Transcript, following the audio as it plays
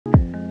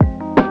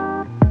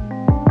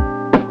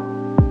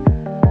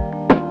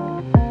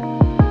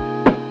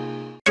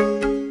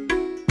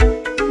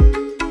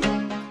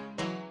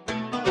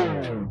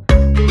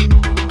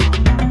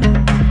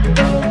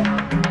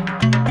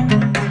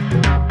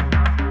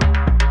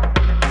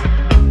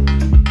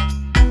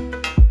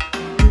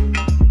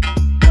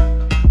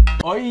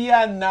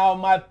yeah, now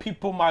my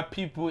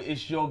people,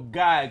 it's your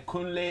guy,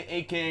 Kunle,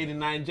 aka the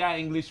Nigerian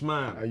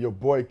Englishman. And your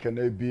boy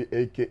Kanebi,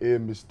 aka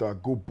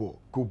Mr.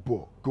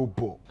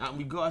 Go-Bo. And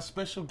we got a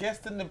special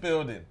guest in the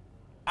building.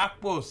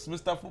 Akpos,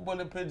 Mr.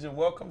 Footballer Pigeon,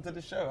 welcome to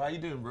the show. How you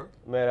doing, bro?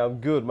 Man, I'm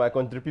good. My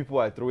country people,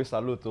 I throw a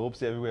salute to hope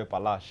see everywhere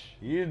Palash.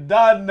 You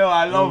don't know,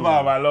 I love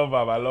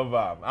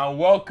him. And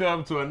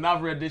welcome to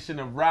another edition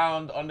of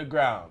Round on the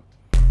Ground.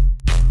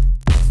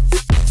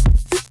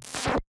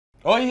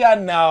 Oh yeah,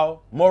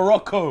 now,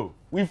 Morocco.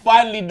 We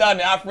finally done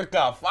it,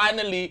 Africa.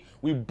 Finally,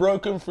 we've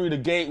broken through the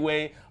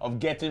gateway of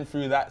getting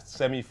through that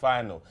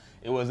semi-final.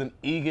 It was an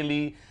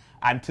eagerly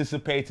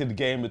anticipated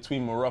game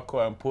between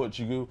Morocco and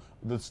Portugal.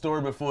 The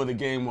story before the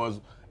game was,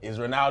 is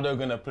Ronaldo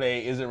going to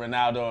play? Isn't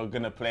Ronaldo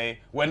going to play?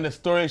 When the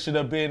story should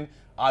have been,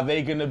 are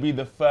they going to be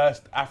the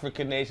first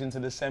African nation to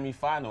the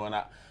semi-final? And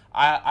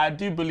I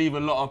do believe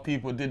a lot of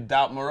people did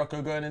doubt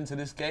Morocco going into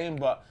this game,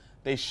 but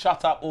they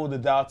shut up all the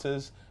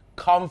doubters.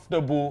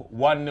 Comfortable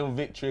 1-0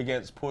 victory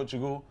against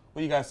Portugal. What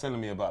are you guys telling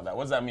me about that?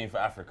 What does that mean for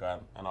Africa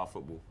and our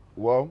football?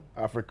 Well,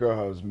 Africa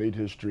has made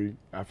history.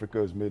 Africa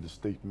has made a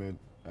statement.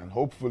 And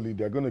hopefully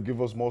they're going to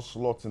give us more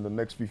slots in the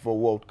next FIFA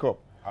World Cup.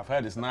 I've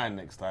heard it's 9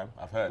 next time.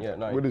 I've heard. Yeah,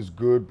 9. Which is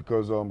good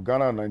because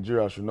Ghana and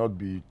Nigeria should not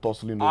be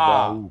tussling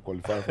over who will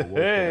qualify for World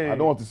Cup. I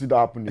don't want to see that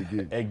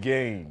happen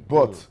again.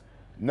 But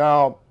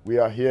now we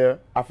are here.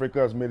 Africa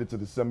has made it to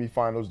the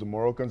semi-finals. The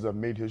Moroccans have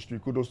made history.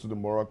 Kudos to the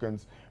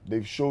Moroccans.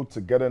 They've shown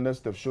togetherness.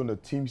 They've shown a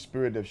team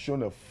spirit. They've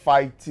shown a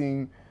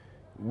fighting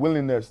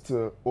willingness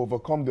to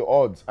overcome the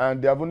odds.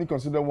 And they have only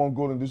considered 1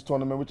 goal in this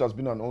tournament, which has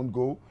been an own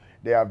goal.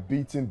 They have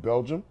beaten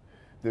Belgium.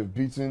 They've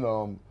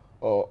beaten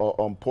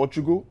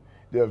Portugal.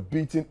 They have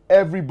beaten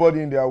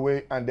everybody in their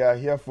way, and they are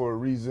here for a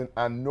reason.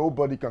 And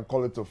nobody can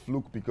call it a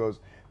fluke because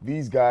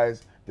these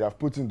guys, they have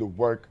put in the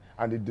work,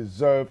 and they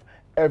deserve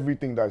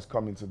everything that is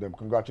coming to them.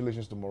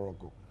 Congratulations to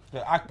Morocco.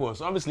 Yeah,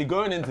 Akpos, obviously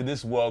going into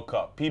this World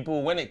Cup,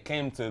 people, when it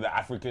came to the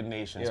African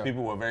nations,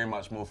 people were very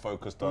much more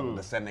focused on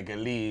the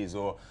Senegalese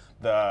or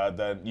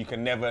the you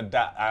can never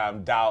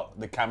doubt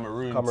the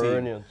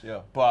Cameroonians team. Yeah.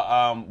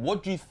 But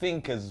what do you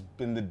think has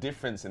been the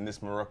difference in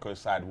this Morocco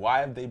side? Why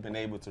have they been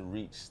able to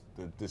reach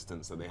the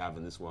distance that they have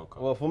in this World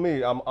Cup? Well, for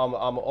me, I'm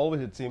always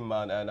a team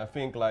man, and I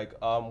think like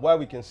where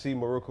we can see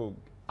Morocco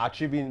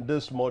achieving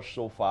this much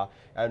so far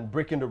and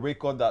breaking the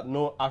record that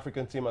no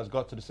African team has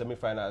got to the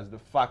semi-final is the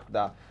fact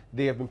that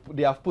they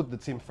have put the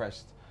team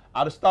first.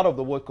 At the start of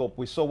the World Cup,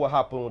 we saw what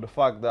happened with the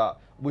fact that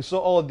we saw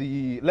all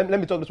the, let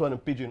me talk this one in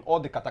pidgin, all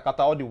the katakata,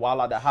 all the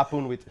wala that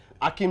happened with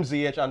Hakim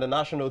Ziyech and the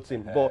national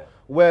team. But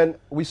when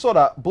we saw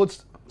that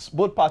both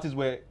parties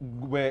were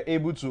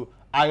able to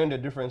iron the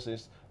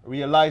differences,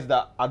 realize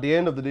that at the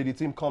end of the day, the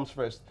team comes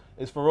first.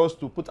 It's for us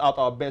to put out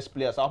our best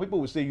players. Our people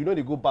will say, you know,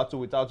 they go battle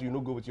without you,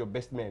 go with your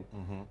best men.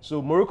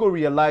 So Morocco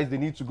realized they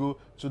need to go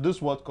to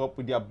this World Cup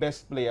with their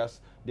best players,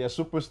 their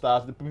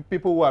superstars, the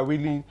people who are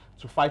willing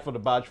to fight for the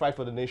badge, fight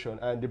for the nation.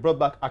 And they brought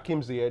back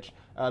Hakim Ziyech,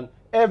 and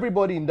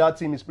everybody in that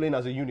team is playing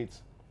as a unit.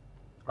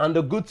 And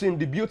the good thing,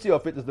 the beauty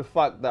of it is the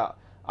fact that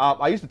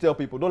I used to tell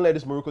people, don't let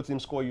this Morocco team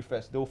score you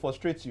first. They will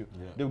frustrate you.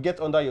 Yeah. They will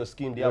get under your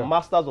skin. They are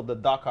masters of the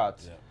dark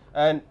arts. Yeah.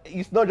 And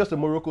it's not just a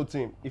Morocco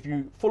team. If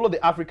you follow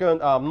the African,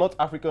 North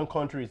African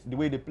countries, the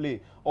way they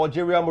play,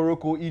 Algeria,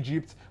 Morocco,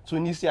 Egypt,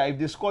 Tunisia, if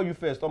they score you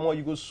first,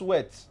 you go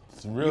sweat.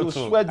 It's real you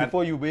sweat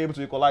before you'll be able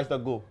to equalize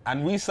that goal.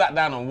 And we sat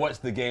down and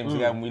watched the game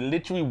together, and we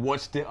literally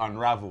watched it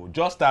unravel.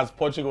 Just as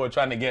Portugal were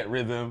trying to get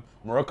rhythm,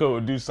 Morocco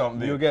would do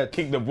something,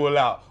 kick the ball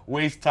out,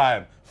 waste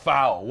time,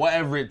 foul,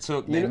 whatever it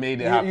took, they made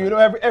it happen. You know,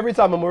 every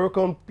time a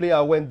Moroccan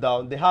player went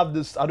down, they have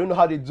this, I don't know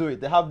how they do it,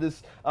 they have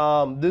this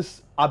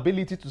this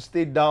ability to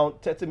stay down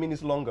 30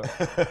 minutes longer.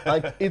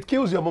 Like, it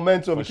kills your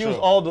momentum, it kills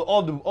all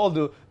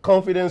the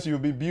confidence you'll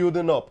be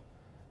building up.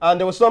 And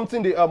there was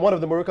something one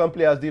of the Moroccan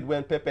players did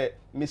when Pepe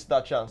missed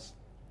that chance.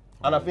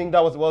 And I think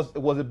that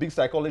was a big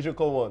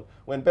psychological one.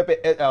 When Pepe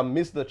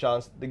missed the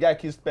chance, the guy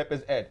kissed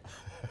Pepe's head.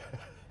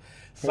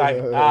 He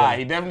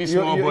definitely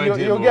small boy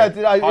did. You get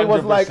it. It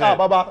was like,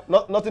 Baba,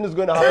 nothing is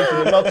going to happen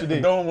today. Not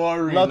today. Don't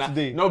worry. Not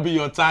today. Not be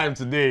your time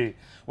today.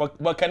 But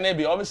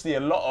Kanebi, obviously a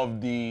lot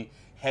of the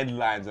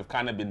headlines have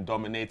kind of been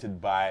dominated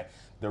by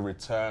the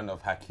return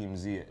of Hakim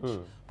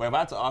Ziyech. But if I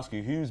had to ask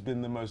you, who's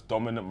been the most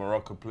dominant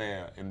Morocco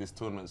player in this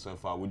tournament so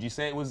far? Would you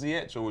say it was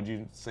Ziyech, or would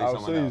you say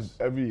someone else? I would say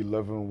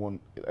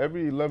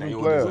every 11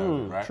 player.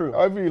 Right? True.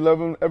 Every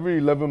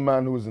 11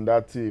 man who's in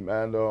that team.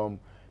 And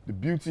the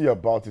beauty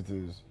about it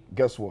is,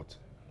 guess what?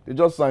 They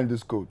just signed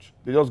this coach.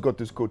 They just got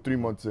this coach 3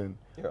 months in.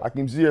 Yeah.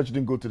 Hakim Ziyech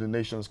didn't go to the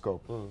Nations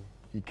Cup.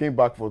 He came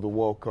back for the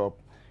World Cup.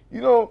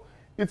 You know,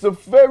 it's a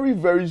very,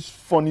 very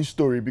funny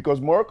story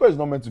because Morocco is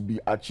not meant to be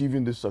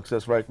achieving this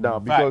success right now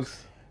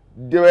because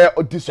they were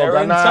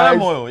disorganized, they're in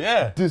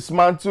turmoil,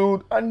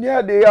 dismantled, and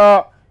they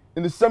are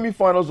in the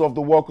semi-finals of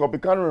the World Cup.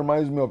 It kind of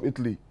reminds me of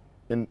Italy.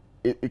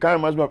 It kind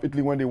of reminds me of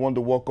Italy when they won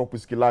the World Cup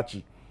with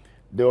Schillaci.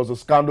 There was a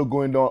scandal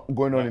going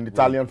on in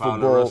Italian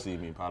football.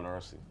 Paolo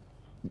Rossi.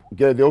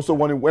 Yeah, they also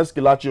won it when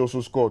Schillaci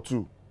also scored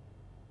too.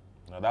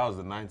 No, that was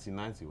the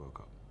 1990 World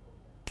Cup.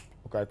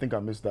 Okay, I think I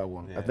missed that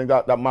one. Yeah. I think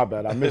that my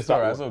bad. I missed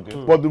that one. It's all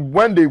good. But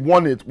when they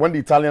won it, when the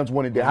Italians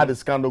won it, they had a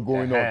scandal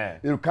going on.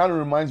 It kind of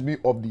reminds me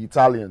of the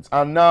Italians.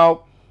 And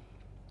now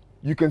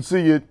you can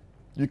see it.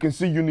 You can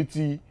see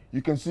unity.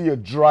 You can see a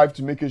drive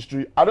to make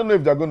history. I don't know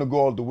if they're going to go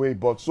all the way,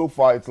 but so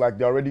far it's like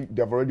they've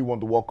already won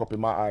the World Cup in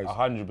my eyes.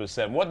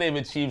 100%. What they've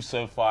achieved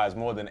so far is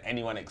more than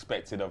anyone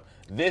expected of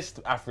this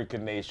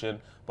African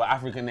nation, but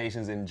African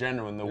nations in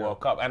general in the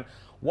World Cup. And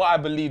what I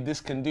believe this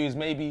can do is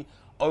maybe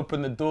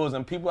open the doors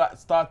and people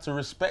start to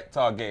respect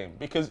our game.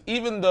 Because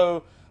even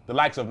though the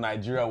likes of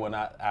Nigeria were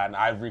not and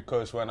Ivory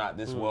Coast were not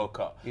this World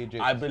Cup,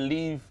 I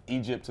believe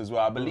Egypt as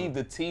well. I believe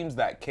the teams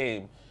that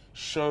came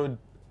showed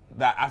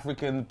that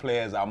African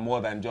players are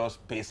more than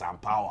just pace and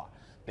power.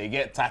 They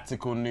get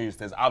tactical news.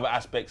 There's other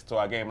aspects to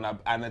our game.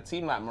 And a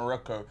team like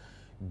Morocco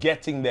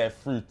getting there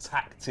through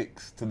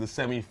tactics to the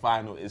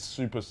semi-final is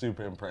super,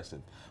 super impressive.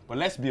 But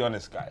let's be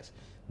honest, guys.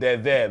 They're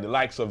there, the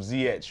likes of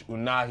Ziyech,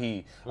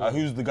 Unahi,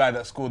 who's the guy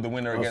that scored the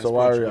winner against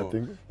Portugal. I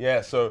think.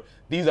 Yeah, so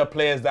these are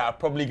players that are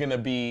probably going to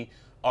be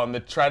on the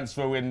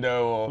transfer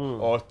window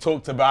or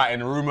talked about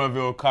in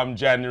Rumourville come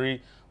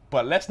January.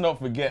 But let's not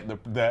forget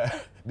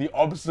the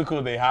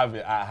obstacle they have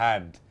at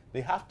hand.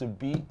 They have to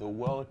beat the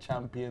world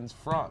champions,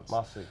 France.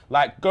 Massive.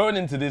 Like, going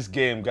into this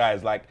game,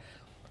 guys, like,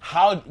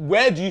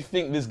 where do you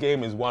think this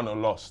game is won or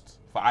lost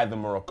for either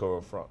Morocco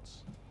or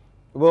France?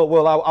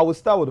 Well, I would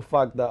start with the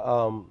fact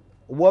that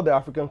what the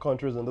African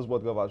countries in this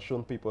World Cup have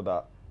shown people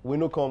that we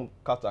no come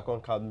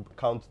Qatar can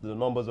count the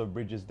numbers of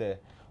bridges there,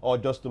 or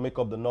just to make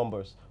up the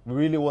numbers. We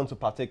really want to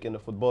partake in the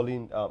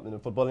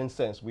footballing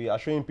sense. We are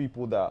showing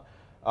people that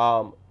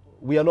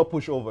we are not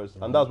pushovers,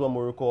 and that's what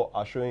Morocco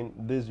are showing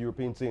these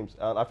European teams.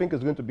 And I think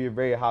it's going to be a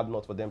very hard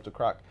nut for them to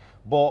crack.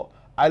 But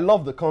I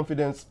love the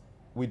confidence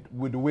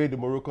with the way the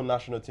Moroccan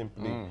national team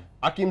play.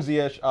 Hakim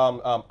Ziyech,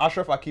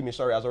 Achraf Hakimi,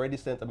 has already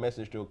sent a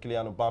message to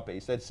Kylian Mbappe. He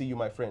said, "See you,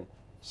 my friend.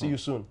 See you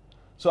soon."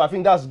 So I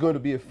think that's going to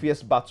be a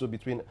fierce battle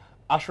between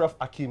Achraf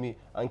Hakimi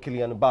and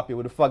Kylian Mbappe,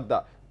 with the fact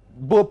that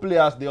both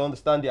players, they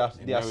understand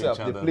themselves.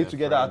 They play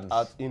together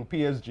in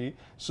PSG.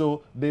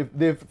 So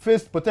they've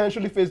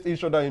potentially faced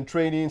each other in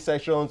training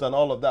sessions and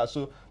all of that.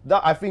 So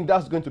I think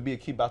that's going to be a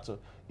key battle.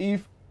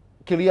 If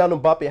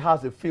Kylian Mbappe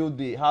has a field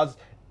day, has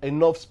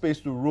enough space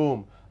to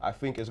roam, I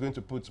think it's going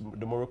to put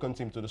the Moroccan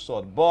team to the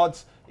sword.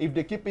 But if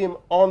they keep him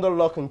under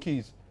lock and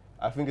keys,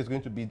 I think it's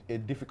going to be a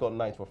difficult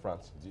night for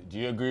France. Do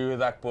you agree with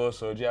that,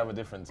 Boss, or do you have a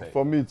different take?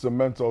 For me, it's a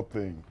mental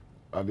thing.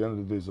 At the end of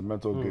the day, it's a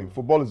mental game.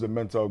 Football is a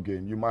mental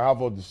game. You might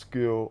have all the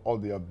skill, all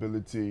the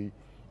ability.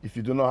 If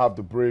you do not have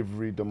the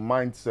bravery, the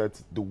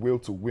mindset, the will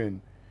to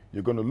win,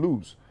 you're going to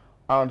lose.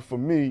 And for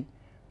me,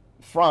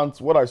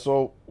 France, what I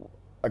saw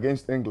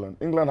against England,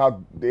 they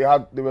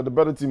were the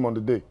better team on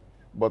the day.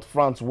 But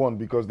France won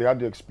because they had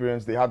the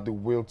experience, they had the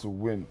will to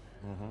win.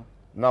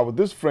 Now, with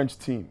this French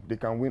team, they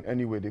can win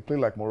anyway. They play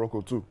like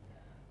Morocco too.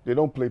 They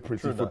don't play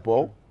pretty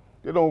football.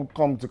 They don't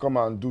come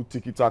out and do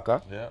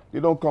tiki-taka. Yeah. They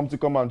don't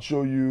come and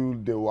show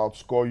you they will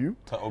outscore you.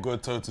 Or go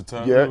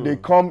toe-to-toe. Yeah, they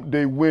come,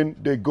 they win,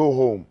 they go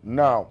home.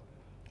 Now,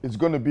 it's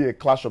going to be a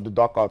clash of the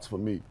dark arts for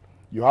me.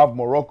 You have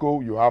Morocco,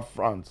 you have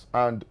France.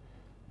 And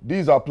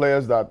these are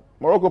players that,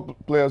 Morocco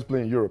players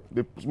play in Europe.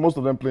 Most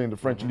of them play in the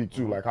French league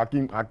too. Like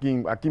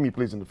Hakimi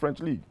plays in the French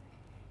league.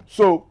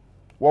 So,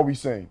 what we're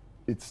saying,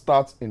 it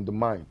starts in the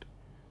mind.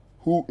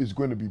 Who is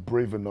going to be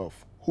brave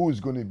enough? Who is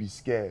going to be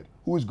scared?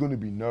 Who is going to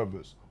be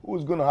nervous? Who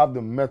is going to have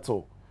the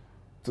mettle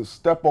to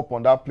step up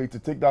on that play, to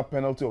take that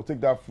penalty or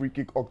take that free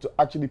kick, or to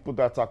actually put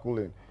that tackle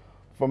in?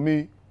 For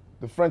me,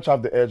 the French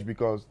have the edge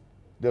because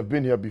they've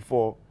been here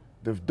before,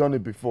 they've done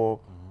it before,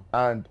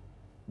 and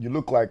you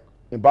look like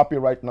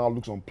Mbappe right now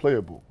looks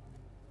unplayable.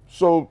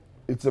 So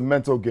it's a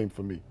mental game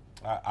for me.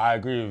 I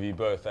agree with you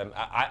both, and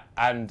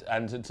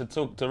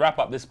to wrap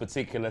up this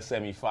particular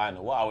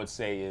semi-final, what I would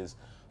say is,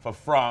 for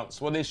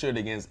France, what they showed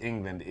against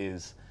England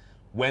is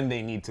when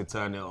they need to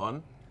turn it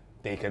on,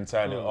 they can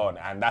turn it on.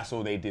 And that's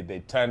all they did. They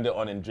turned it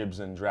on in dribs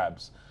and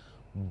drabs.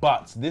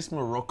 But this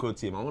Morocco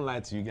team, I won't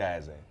lie to you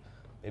guys,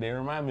 they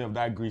remind me of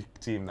that Greek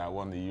team that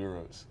won the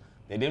Euros.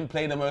 They didn't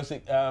play the most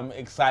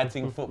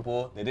exciting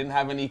football. They didn't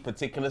have any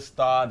particular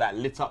star that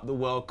lit up the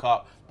World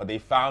Cup, but they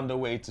found a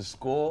way to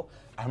score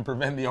and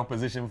prevent the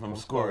opposition from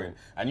scoring.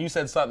 And you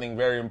said something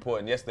very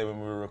important yesterday when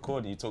we were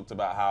recording. You talked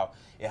about how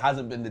it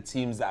hasn't been the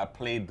teams that have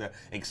played the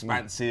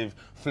expansive,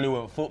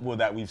 fluent football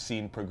that we've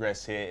seen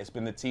progress here. It's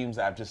been the teams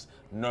that have just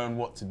known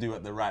what to do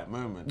at the right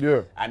moment.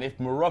 Yeah. And if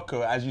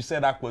Morocco, as you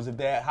said, Aquas, if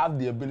they have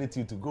the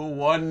ability to go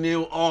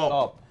 1-0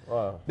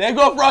 up, they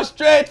go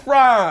frustrate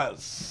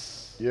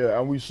France. Yeah,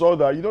 and we saw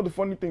that. You know, the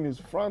funny thing is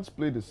France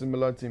played a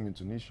similar team in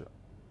Tunisia.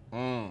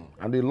 And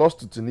they lost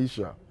to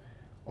Tunisia.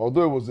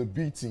 Although it was a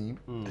B team,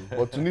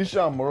 but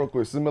Tunisia and Morocco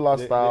are similar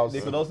styles.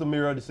 They could also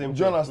mirror the same. Do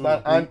you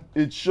understand? And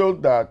it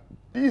showed that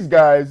these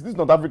guys, these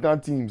North African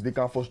teams, they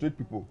can frustrate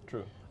people.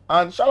 True.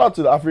 And shout out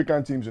to the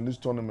African teams in this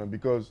tournament,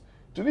 because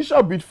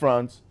Tunisia beat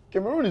France.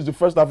 Cameroon is the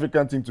first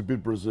African team to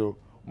beat Brazil.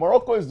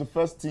 Morocco is the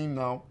first team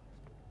now,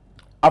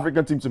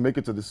 African team, to make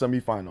it to the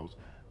semi-finals.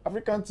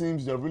 African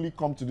teams, they've really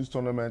come to this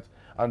tournament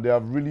and they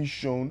have really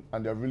shown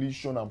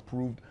and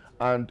proved,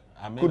 and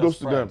kudos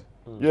to them.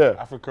 Yeah.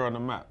 Africa on the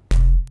map.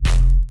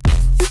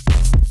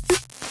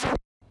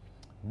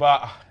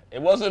 But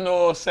it wasn't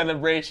all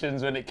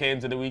celebrations when it came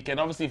to the weekend.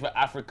 Obviously for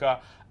Africa,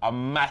 a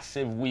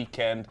massive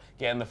weekend,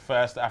 getting the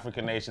first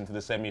African nation to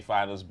the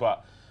semi-finals,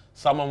 but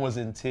someone was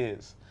in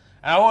tears.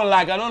 And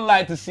I don't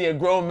like to see a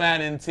grown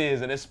man in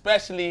tears, and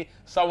especially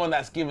someone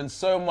that's given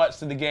so much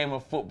to the game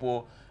of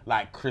football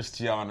like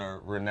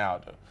Cristiano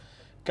Ronaldo.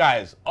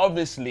 Guys,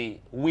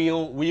 obviously, we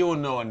all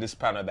know on this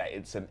panel that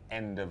it's an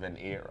end of an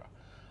era.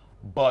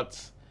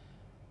 But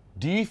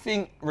do you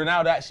think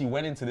Ronaldo actually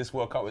went into this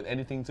World Cup with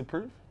anything to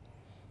prove?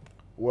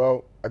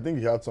 Well, I think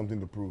he had something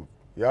to prove.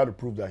 He had to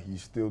prove that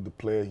he's still the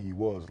player he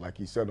was, like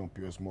he said on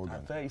Piers Morgan.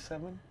 At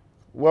 37?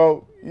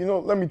 Well, you know,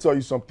 let me tell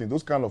you something.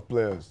 Those kind of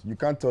players, you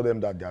can't tell them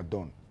that they're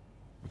done,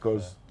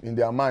 because in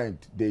their mind,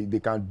 they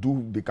can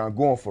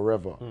go on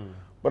forever.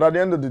 But at the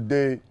end of the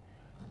day,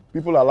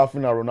 people are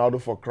laughing at Ronaldo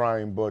for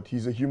crying, but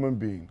he's a human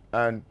being.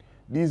 And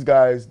these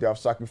guys, they have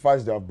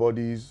sacrificed their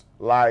bodies,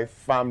 life,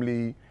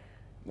 family.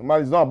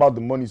 It's not about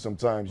the money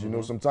sometimes, you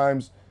know.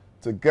 Sometimes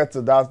to get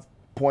to that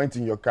point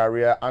in your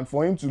career, and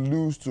for him to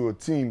lose to a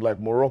team like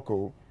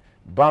Morocco,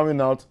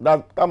 bowing out,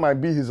 that might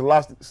be his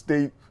last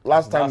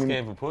time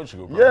game for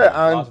Portugal, bro.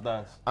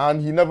 Yeah,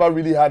 and he never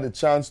really had a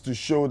chance to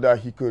show that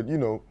he could, you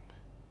know,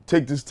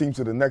 take this team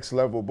to the next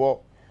level. But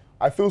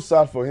I feel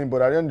sad for him,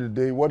 but at the end of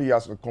the day, what he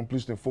has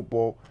accomplished in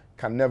football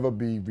can never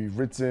be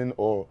rewritten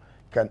or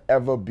can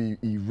ever be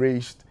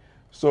erased.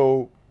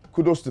 So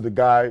kudos to the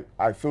guy.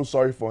 I feel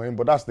sorry for him,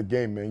 but that's the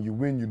game, man. You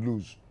win, you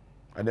lose.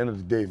 At the end of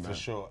the day, man. For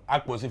sure.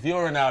 Akbos, if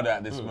you're Ronaldo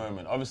at this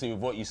moment, obviously with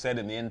what you said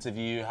in the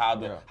interview,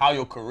 how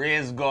your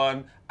career's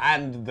gone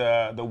and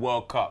the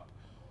World Cup,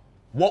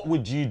 what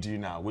would you do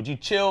now? Would you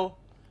chill?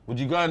 Would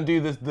you go and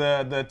do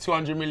the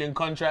 200 million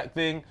contract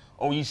thing?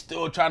 Or are you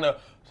still trying to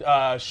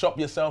shop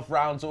yourself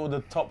around to all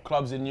the top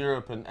clubs in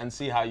Europe and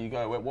see how you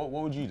go? What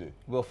would you do?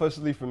 Well,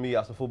 firstly, for me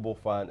as a football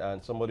fan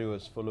and somebody who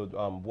has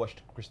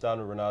watched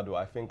Cristiano Ronaldo,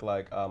 I think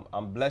like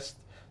I'm blessed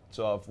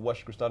to have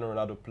watched Cristiano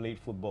Ronaldo play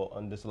football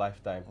in this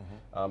lifetime,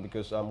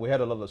 because we had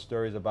a lot of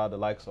stories about the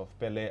likes of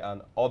Pele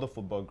and other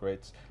football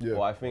greats. Yeah.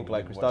 Well, I think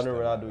like Cristiano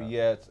Ronaldo,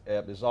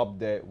 is up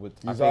there with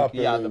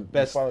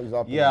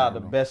the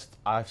best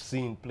I've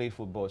seen play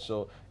football.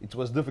 So it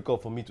was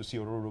difficult for me to see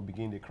Ororo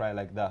begin to cry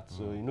like that.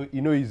 So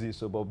you know easy.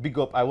 So but big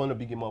up, I want to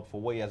big him up for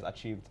what he has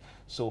achieved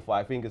so far.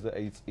 I think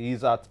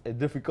he's at a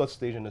difficult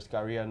stage in his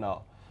career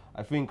now.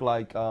 I think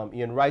like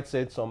Ian Wright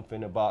said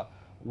something about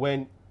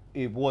when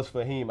it was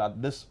for him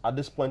at this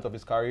point of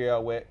his career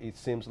where it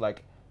seems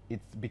like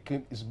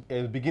it's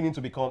beginning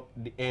to become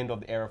the end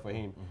of the era for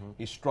him.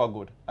 He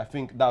struggled. I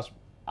think that's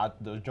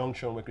at the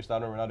junction where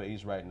Cristiano Ronaldo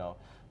is right now,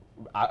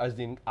 as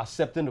in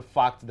accepting the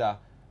fact that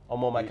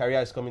my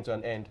career is coming to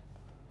an end.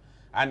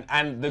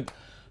 And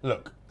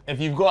look, if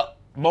you've got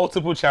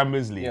multiple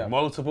Champions League,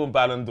 multiple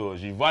Ballon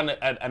d'Ors, you've won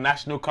a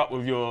national cup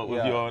with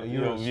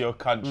your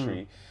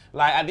country.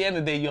 Like, at the end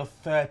of the day, you're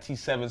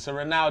 37. So,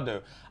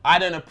 Ronaldo, I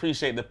don't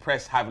appreciate the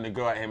press having to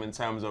go at him in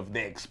terms of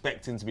they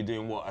expect him to be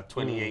doing what a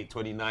 28,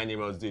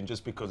 29-year-old's doing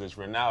just because it's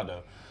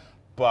Ronaldo.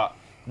 But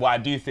what I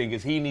do think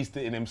is he needs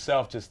to, in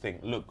himself, just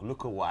think, look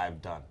at what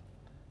I've done.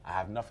 I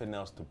have nothing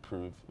else to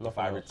prove. If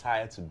I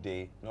retire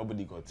today,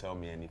 nobody going to tell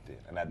me anything.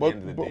 And at the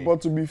end of the day, but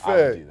to be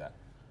fair,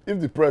 if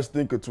the press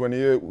think a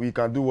 28, we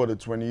can do what a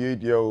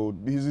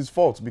 28-year-old, it's his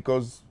fault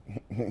because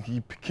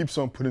he keeps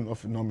on putting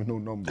off phenomenal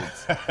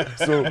numbers.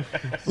 So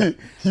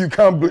you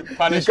can't blame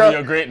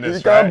your greatness.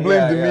 You can't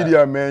blame the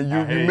media, man.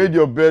 You made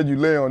your bed, you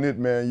lay on it,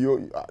 man.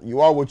 You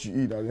are what you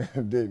eat at the end of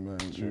the day,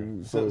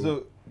 man.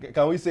 So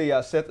can we say he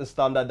has set a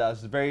standard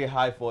that's very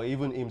high for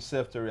even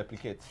himself to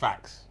replicate?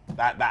 Facts.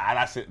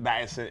 That's it.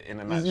 That is it in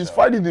a nutshell. He's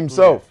fighting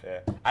himself. Yeah.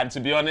 And to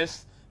be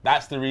honest,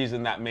 that's the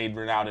reason that made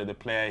Ronaldo the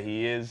player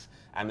he is,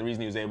 and the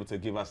reason he was able to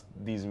give us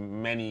these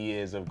many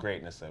years of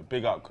greatness. So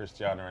big up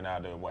Cristiano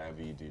Ronaldo and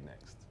whatever you do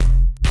next.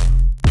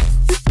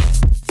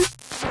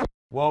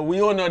 Well,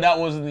 we all know that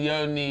wasn't the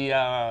only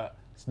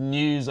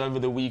news over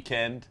the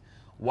weekend.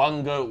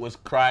 One goat was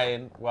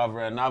crying, while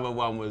another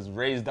one was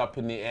raised up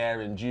in the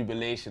air in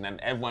jubilation,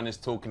 and everyone is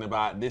talking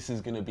about this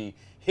is going to be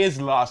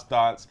his last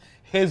dance,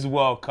 his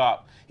World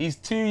Cup. He's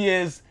 2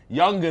 years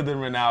younger than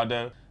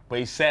Ronaldo, but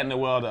he's setting the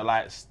world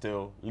alight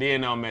still.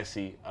 Lionel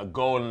Messi, a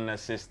goal and an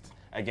assist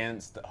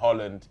against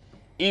Holland,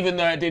 even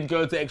though it did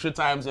go to extra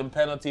times and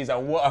penalties,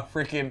 and what a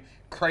freaking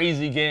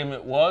crazy game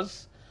it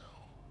was.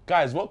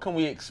 Guys, what can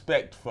we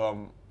expect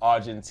from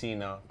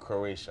Argentina,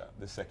 Croatia,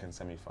 the second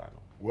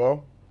semi-final?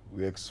 Well,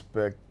 we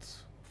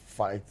expect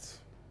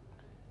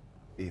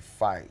a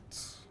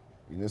fight.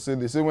 They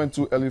say when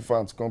two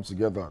elephants come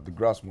together, the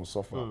grass must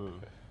suffer.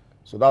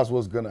 So that's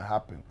what's going to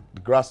happen.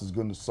 The grass is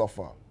going to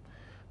suffer.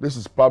 This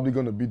is probably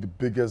going to be the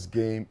biggest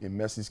game in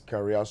Messi's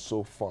career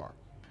so far.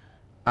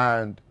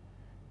 And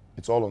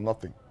it's all or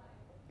nothing.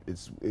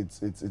 It's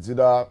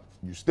either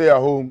you stay at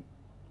home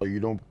or you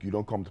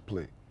don't come to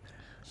play.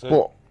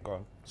 But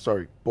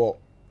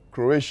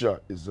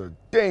Croatia is a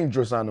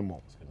dangerous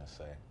animal. going to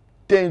say.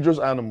 Dangerous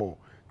animal.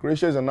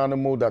 Croatia is an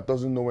animal that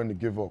doesn't know when to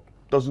give up,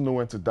 doesn't know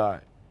when to die.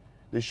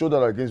 They showed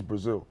that against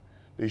Brazil.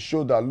 They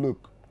showed that,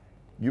 look,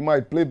 you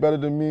might play better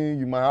than me,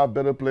 you might have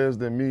better players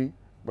than me,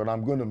 but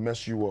I'm going to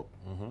mess you up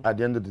at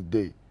the end of the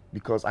day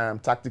because I am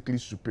tactically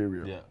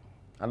superior. Yeah.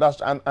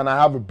 And I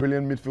have a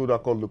brilliant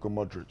midfielder called Luka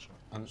Modric.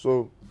 And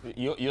so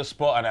you're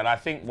spot on, and I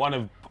think one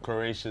of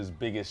Croatia's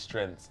biggest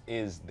strengths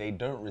is they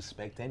don't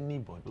respect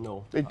anybody.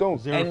 No, they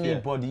don't.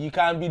 Anybody. You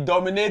can't be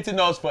dominating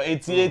us for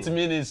 88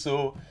 minutes,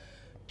 so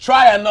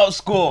try and not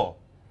score.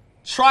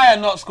 Try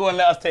and not score and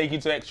let us take you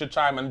to extra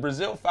time. And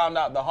Brazil found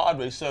out the hard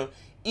way. So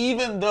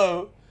even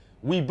though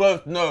we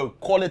both know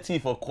quality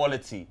for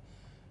quality,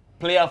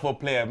 player for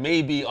player,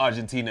 maybe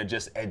Argentina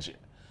just edge it.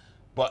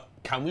 But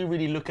can we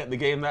really look at the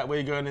game that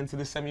way going into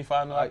the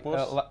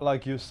semi-final?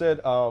 Like you said,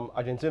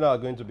 Argentina are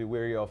going to be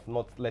wary of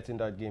not letting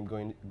that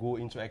game go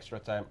into extra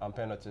time and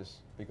penalties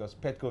because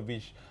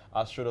Petkovic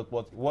has showed us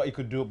what he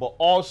could do, but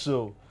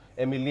also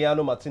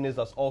Emiliano Martinez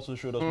has also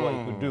showed us what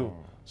he could do.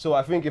 So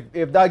I think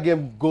if that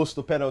game goes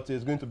to penalty,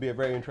 it's going to be a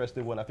very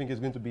interesting one. I think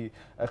it's going to be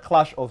a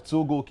clash of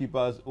two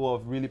goalkeepers who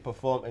have really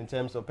performed in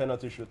terms of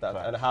penalty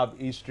shootouts and have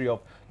history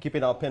of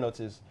keeping out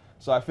penalties.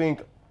 So I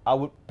think I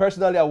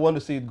want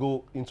to see it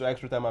go into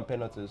extra time and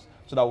penalties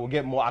so that we'll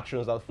get more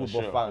actions as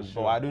football fans.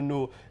 But I don't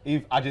know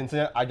if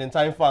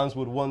Argentine fans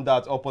would want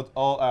that or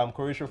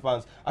Croatian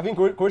fans. I think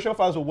Croatian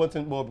fans will want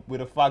it more with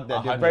the fact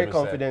that they're very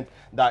confident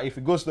that if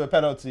it goes to a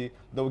penalty,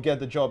 they'll get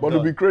the job done. But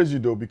it'll be crazy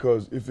though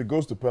because if it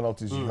goes to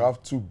penalties, you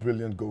have two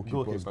brilliant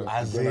goalkeepers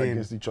going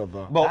against each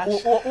other. But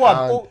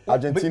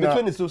Argentina,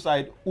 between the two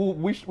sides,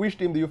 which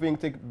team do you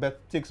think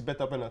takes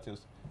better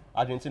penalties?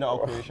 Argentina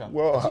or Croatia?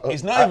 Well,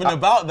 it's not even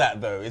about that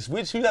though. It's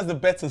who has the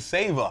better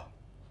saver.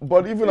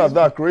 But even at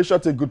that, Croatia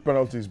take good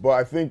penalties. But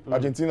I think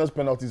Argentina's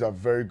penalties are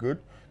very good.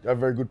 They're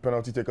very good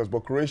penalty takers.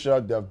 But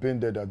Croatia, they have been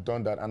there, they've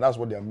done that, and that's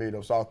what they're made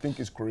of. So I think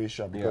it's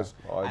Croatia because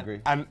I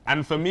agree.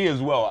 And for me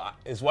as well,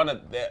 it's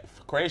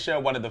Croatia,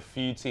 one of the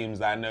few teams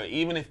that I know,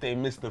 even if they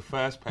miss the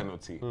first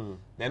penalty,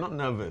 they're not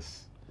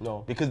nervous.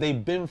 No. Because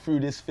they've been through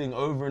this thing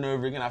over and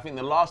over again. I think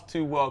the last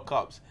 2 World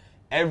Cups,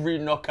 every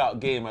knockout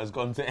game has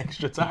gone to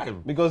extra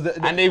time.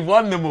 And they've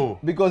won them all.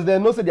 Because they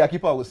know that their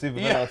keeper will save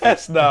the penalty.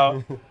 Yes,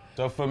 now.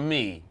 So for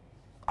me,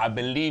 I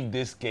believe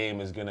this game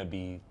is going to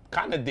be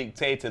kind of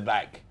dictated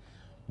like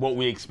what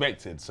we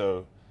expected.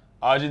 So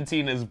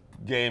Argentina's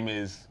game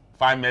is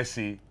find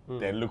Messi,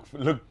 then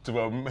look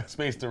to a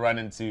space to run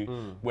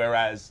into.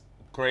 Whereas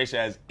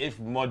Croatia is if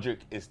Modric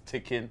is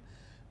ticking,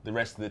 the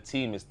rest of the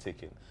team is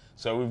ticking.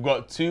 So we've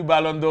got 2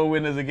 Ballon d'Or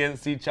winners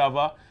against each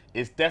other.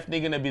 It's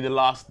definitely going to be the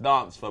last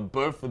dance for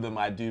both of them,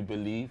 I do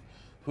believe.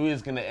 Who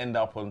is going to end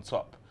up on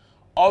top?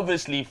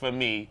 Obviously, for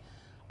me,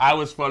 I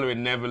was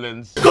following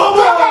Netherlands.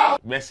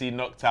 Messi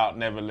knocked out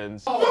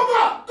Netherlands.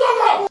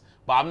 But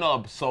I'm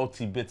not a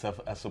salty, bitter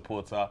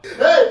supporter.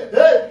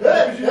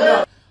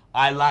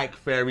 I like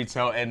fairy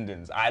tale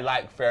endings. I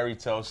like fairy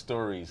tale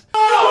stories.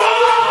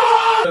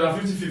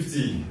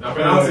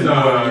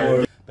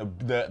 50-50.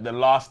 The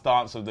last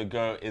dance of the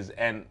GOAT is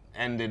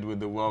ended with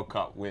the World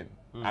Cup win.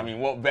 I mean,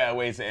 what better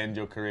way to end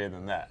your career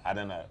than that? I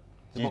don't know.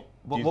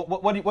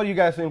 What do you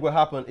guys think will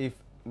happen if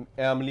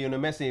Lionel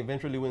Messi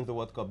eventually wins the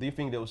World Cup? Do you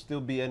think there will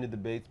still be any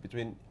debate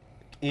between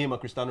him and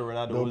Cristiano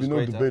Ronaldo? There will be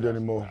no debate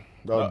anymore.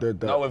 Not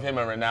with him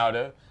and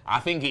Ronaldo. I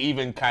think it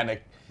even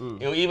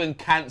it'll even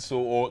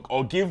cancel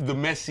or give the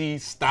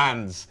Messi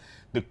stands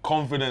the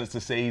confidence to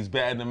say he's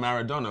better than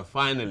Maradona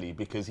finally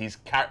because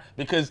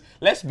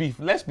let's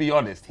be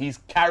honest, he's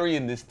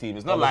carrying this team.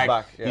 It's not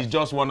like he's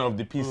just one of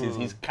the pieces.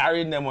 He's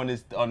carrying them on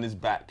his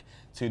back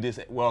to this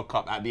World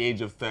Cup at the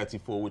age of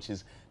 34, which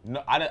is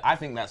I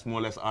think that's more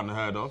or less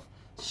unheard of.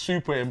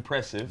 Super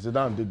impressive.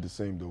 Zidane did the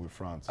same though with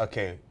France.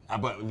 Okay,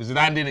 but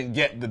Zidane didn't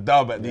get the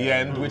dub at the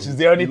end, which is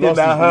the only thing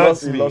that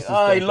hurts me.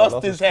 He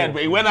lost his head,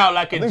 but he went out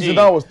like a G. I think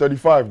Zidane was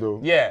 35 though.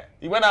 Yeah,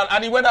 he went out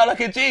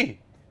like a G.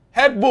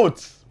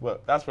 Headbutts.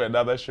 Well, that's for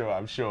another show,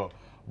 I'm sure.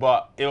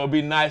 But it will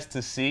be nice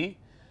to see.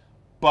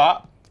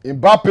 But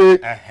Mbappe,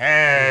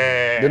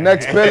 the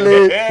next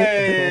Pele.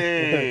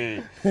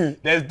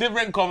 There's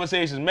different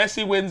conversations.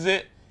 Messi wins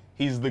it,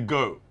 he's the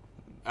GOAT.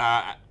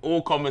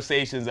 All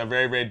conversations are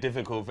very, very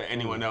difficult for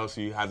anyone else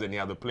who has any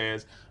other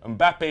players.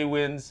 Mbappe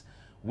wins.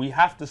 We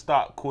have to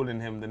start calling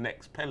him the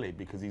next Pele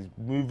because he's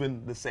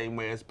moving the same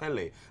way as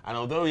Pele. And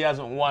although he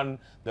hasn't won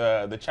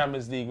the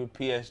Champions League with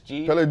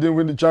PSG... Pele didn't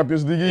win the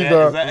Champions League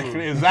either.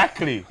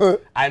 Exactly.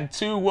 And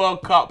 2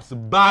 World Cups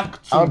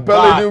back to back. And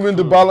Pele didn't win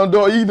the Ballon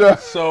d'Or either.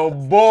 So,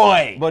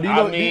 boy. But do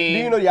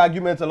you know the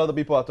arguments a lot of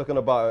people are talking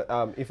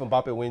about if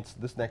Mbappe wins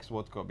this next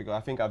World Cup? Because I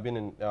think I've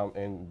been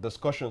in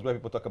discussions where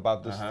people talk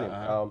about this thing.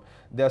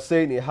 They're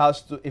saying it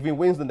has to, if he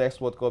wins the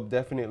next World Cup,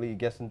 definitely he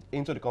gets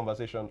into the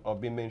conversation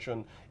of being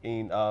mentioned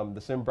in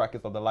the same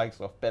brackets of the likes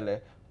of Pele,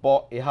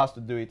 but it has to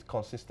do it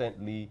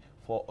consistently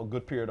for a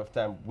good period of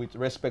time with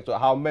respect to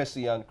how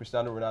Messi and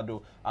Cristiano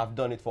Ronaldo have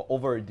done it for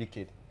over a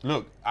decade.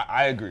 Look,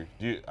 I agree.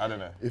 I don't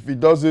know. If he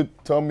does it,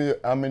 tell me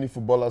how many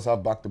footballers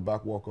have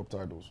back-to-back World Cup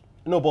titles.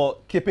 No,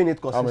 but keeping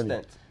it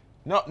consistent.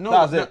 No,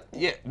 That's it.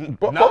 Yeah.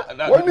 But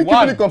why did he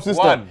keep it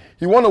consistent?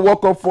 He won a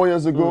World Cup 4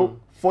 years ago.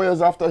 4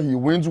 years after, he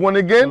wins one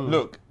again.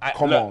 Look,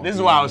 come on. This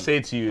is what I would say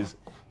to you is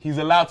he's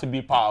allowed to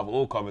be part of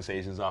all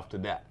conversations after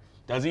that.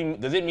 Does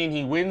it mean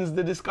he wins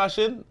the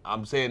discussion?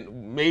 I'm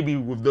saying maybe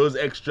with those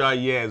extra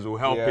years will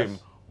help him,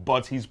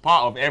 but he's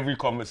part of every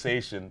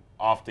conversation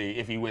after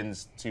if he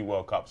wins 2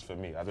 World Cups for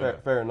me. I don't know.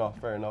 Fair enough.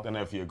 I don't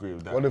know if you agree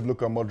with that. What if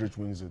Luka Modric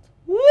wins it?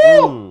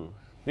 Woo!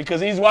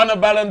 Because he's won a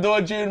Ballon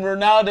d'Or during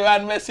Ronaldo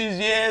and Messi's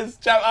years.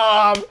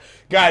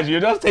 Guys,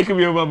 you're just taking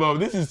me over, bro.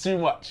 This is too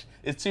much.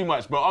 It's too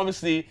much. But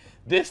obviously,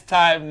 this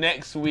time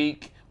next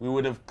week, we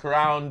would have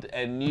crowned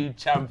a new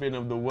champion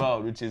of the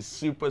world, which is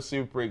super,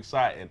 super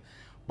exciting.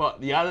 But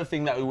the other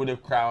thing that we would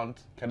have crowned,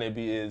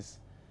 is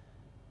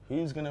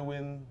who's going to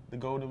win the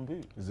Golden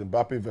Boot? It's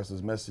Mbappe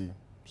versus Messi.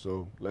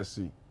 So let's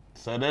see.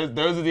 So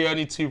those are the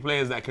only 2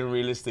 players that can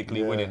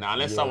realistically win it now,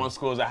 unless someone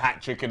scores a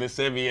hat-trick in the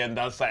semi and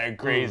does something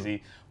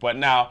crazy. But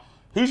now,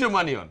 who's your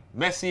money on?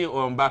 Messi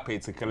or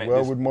Mbappe to collect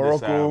with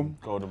Morocco, this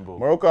Golden Ball?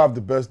 Morocco have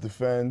the best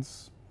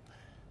defense,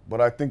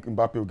 but I think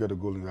Mbappe will get a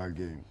goal in that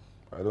game.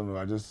 I don't know.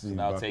 I just see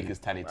Mbappe. I'll take his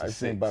tally to 6. I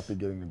see Mbappe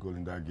getting the goal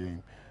in that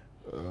game.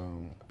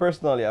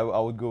 Personally, I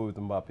would go with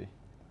Mbappe.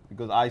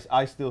 Because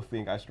I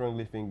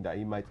strongly think that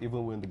he might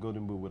even win the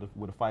Golden Boot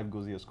with the 5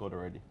 goals he has scored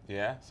already.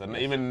 Yeah, so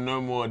even no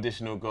more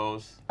additional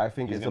goals. I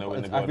think it's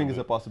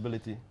a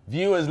possibility.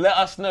 Viewers, let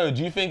us know.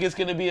 Do you think it's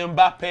going to be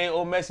Mbappe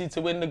or Messi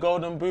to win the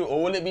Golden Boot,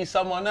 or will it be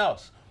someone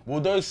else?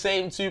 Will those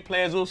same 2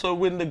 players also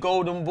win the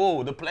Golden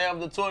Ball, the player of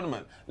the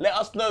tournament? Let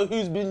us know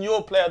who's been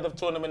your player of the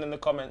tournament in the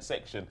comment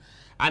section.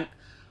 And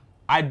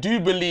I do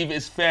believe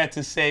it's fair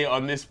to say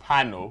on this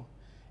panel,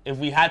 if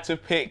we had to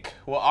pick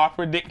what our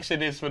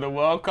prediction is for the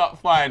World Cup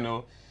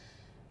final,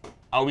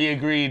 are we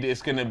agreed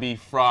it's going to be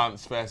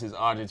France versus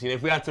Argentina?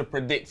 If we had to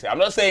predict it. I'm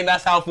not saying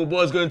that's how football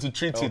is going to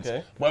treat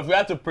it, but if we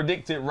had to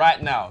predict it right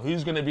now,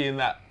 who's going to be in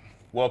that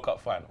World Cup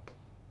final?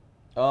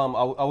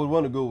 I would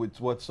want to go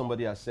with what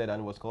somebody has said, and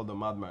it was called the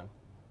Madman.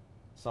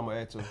 Samuel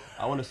Eto'o.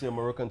 I want to see a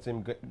Moroccan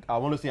team. I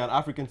want to see an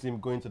African team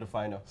going to the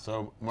final.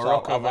 So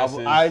Morocco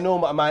versus. I know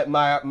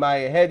my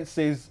head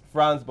says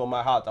France, but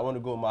my heart. I want to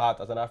go with my heart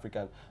as an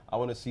African. I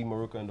want to see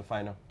Morocco in the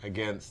final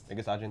against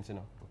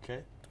Argentina.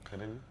 Okay.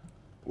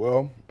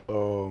 Well,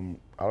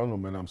 I don't know,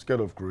 man. I'm scared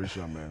of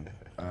Croatia, man.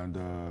 And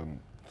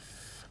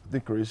I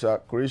think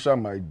Croatia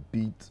might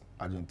beat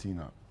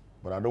Argentina,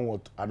 but I don't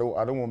want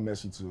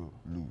Messi to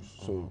lose.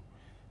 So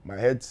my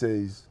head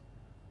says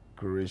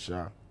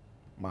Croatia.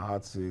 My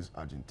heart says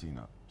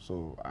Argentina.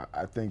 So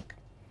I think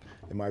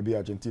it might be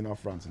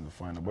Argentina-France in the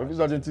final. But if it's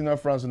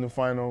Argentina-France in the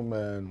final,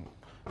 man,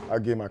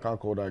 that game, I can't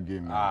call that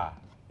game, man.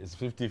 It's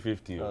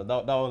 50-50.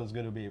 That one is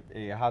going to be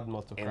a hard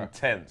nut to crack.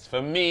 Intense.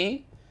 For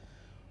me,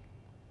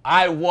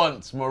 I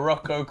want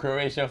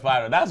Morocco-Croatia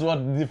final. That's what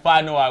the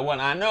final I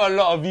want. I know a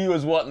lot of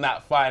viewers want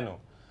that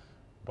final,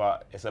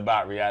 but it's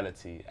about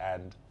reality.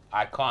 And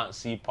I can't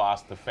see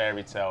past the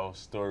fairy tale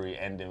story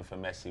ending for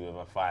Messi with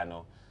a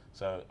final.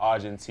 So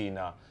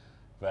Argentina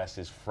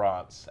versus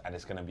France, and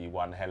it's going to be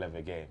one hell of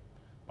a game.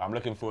 But I'm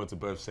looking forward to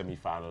both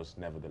semi-finals,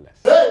 nevertheless.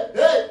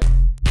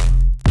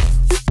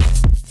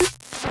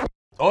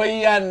 Oh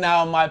yeah,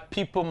 now my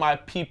people,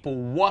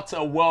 what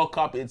a World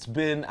Cup it's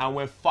been, and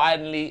we're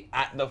finally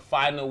at the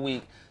final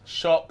week.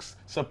 Shocks,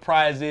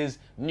 surprises,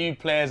 new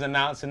players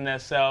announcing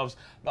themselves,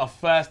 the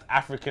first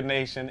African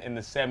nation in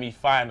the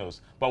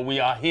semi-finals. But we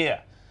are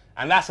here,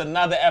 and that's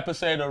another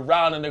episode of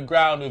Round and the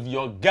Ground with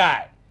your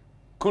guy,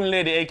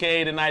 Kunle,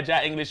 aka the Niger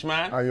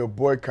Englishman. And your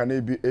boy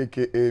Kanebi,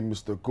 aka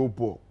Mr.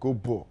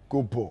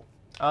 Gobo.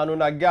 And on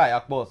that guy,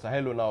 Akbos,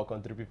 hello now,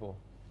 country people.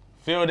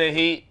 Feel the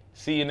heat.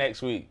 See you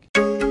next week.